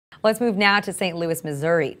Let's move now to St. Louis,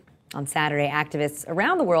 Missouri. On Saturday, activists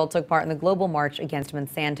around the world took part in the global march against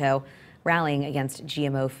Monsanto, rallying against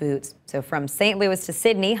GMO foods. So from St. Louis to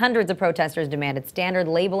Sydney, hundreds of protesters demanded standard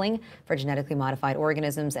labeling for genetically modified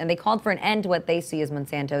organisms, and they called for an end to what they see as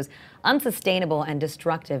Monsanto's unsustainable and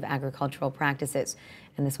destructive agricultural practices.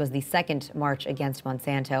 And this was the second march against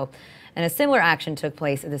Monsanto. And a similar action took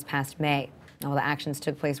place this past May. While the actions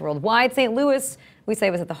took place worldwide, St. Louis, we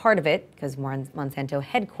say, was at the heart of it because Monsanto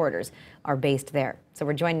headquarters are based there. So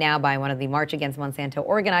we're joined now by one of the March Against Monsanto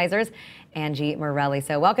organizers, Angie Morelli.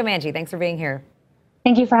 So welcome, Angie. Thanks for being here.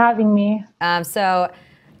 Thank you for having me. So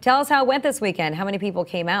tell us how it went this weekend. How many people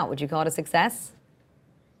came out? Would you call it a success?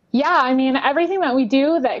 Yeah, I mean, everything that we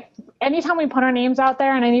do, that anytime we put our names out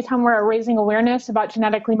there and anytime we're raising awareness about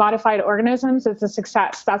genetically modified organisms, it's a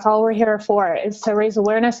success. That's all we're here for, is to raise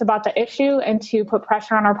awareness about the issue and to put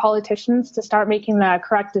pressure on our politicians to start making the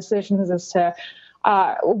correct decisions as to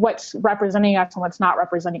what's representing us and what's not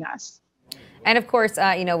representing us. And of course,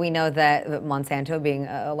 we know that Monsanto, being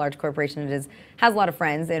a large corporation, has a lot of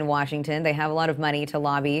friends in Washington. They have a lot of money to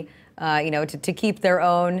lobby, to keep their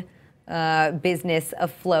own business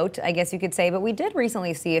afloat, I guess you could say. But we did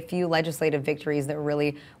recently see a few legislative victories that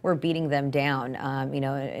really were beating them down,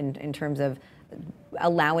 in terms of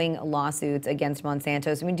allowing lawsuits against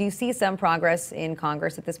Monsanto. So, I mean, do you see some progress in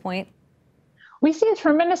Congress at this point? We see a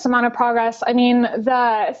tremendous amount of progress. I mean,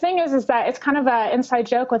 the thing is that it's kind of an inside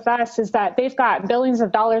joke with us, is that they've got billions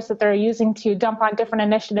of dollars that they're using to dump on different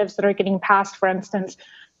initiatives that are getting passed. For instance,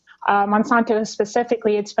 Monsanto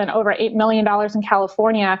specifically had spent over $8 million in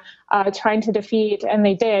California trying to defeat, and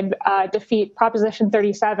they did defeat Proposition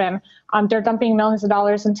 37. They're dumping millions of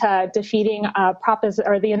dollars into defeating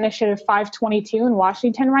the Initiative 522 in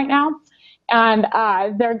Washington right now. And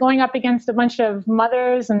they're going up against a bunch of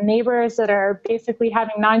mothers and neighbors that are basically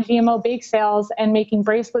having non-GMO bake sales and making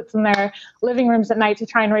bracelets in their living rooms at night to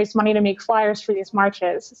try and raise money to make flyers for these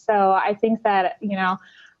marches. So I think that,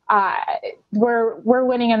 we're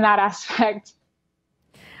winning in that aspect.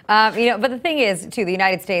 But the thing is, too, the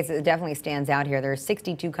United States definitely stands out here. There are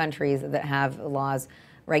 62 countries that have laws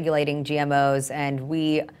regulating GMOs, and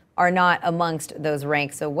we are not amongst those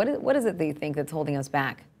ranks. So what is it that you think that's holding us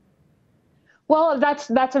back? Well, that's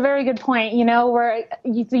a very good point.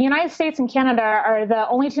 The United States and Canada are the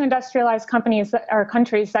only two industrialized countries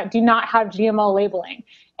that do not have GMO labeling.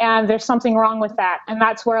 And there's something wrong with that. And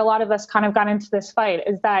that's where a lot of us kind of got into this fight,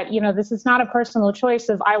 is that, this is not a personal choice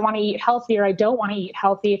of I want to eat healthy or I don't want to eat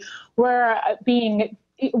healthy.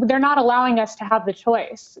 They're not allowing us to have the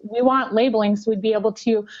choice. We want labeling so we'd be able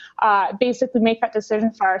to basically make that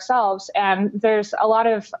decision for ourselves. And there's a lot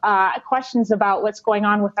of questions about what's going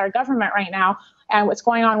on with our government right now and what's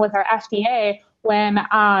going on with our FDA when,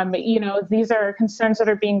 these are concerns that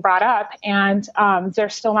are being brought up and they're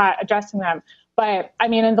still not addressing them. But I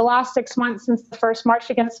mean, in the last 6 months since the first march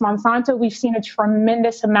against Monsanto, we've seen a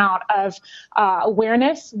tremendous amount of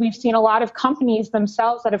awareness. We've seen a lot of companies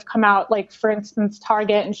themselves that have come out, like, for instance,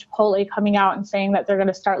 Target and Chipotle coming out and saying that they're going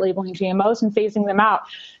to start labeling GMOs and phasing them out.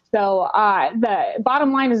 So the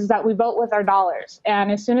bottom line is that we vote with our dollars.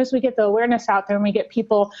 And as soon as we get the awareness out there and we get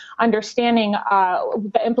people understanding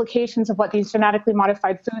the implications of what these genetically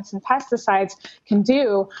modified foods and pesticides can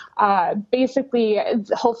do, basically,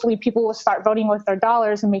 hopefully people will start voting with their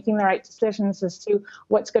dollars and making the right decisions as to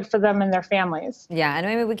what's good for them and their families. Yeah, and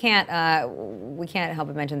maybe we can't help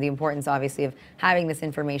but mention the importance, obviously, of having this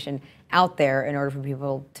information out there in order for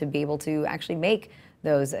people to be able to actually make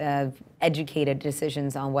those educated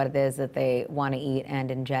decisions on what it is that they want to eat and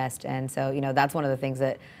ingest. And so, that's one of the things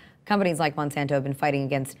that companies like Monsanto have been fighting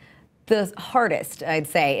against the hardest, I'd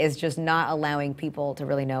say, is just not allowing people to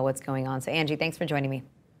really know what's going on. So, Angie, thanks for joining me.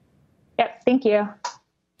 Yep, thank you.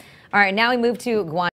 All right, now we move to Guam.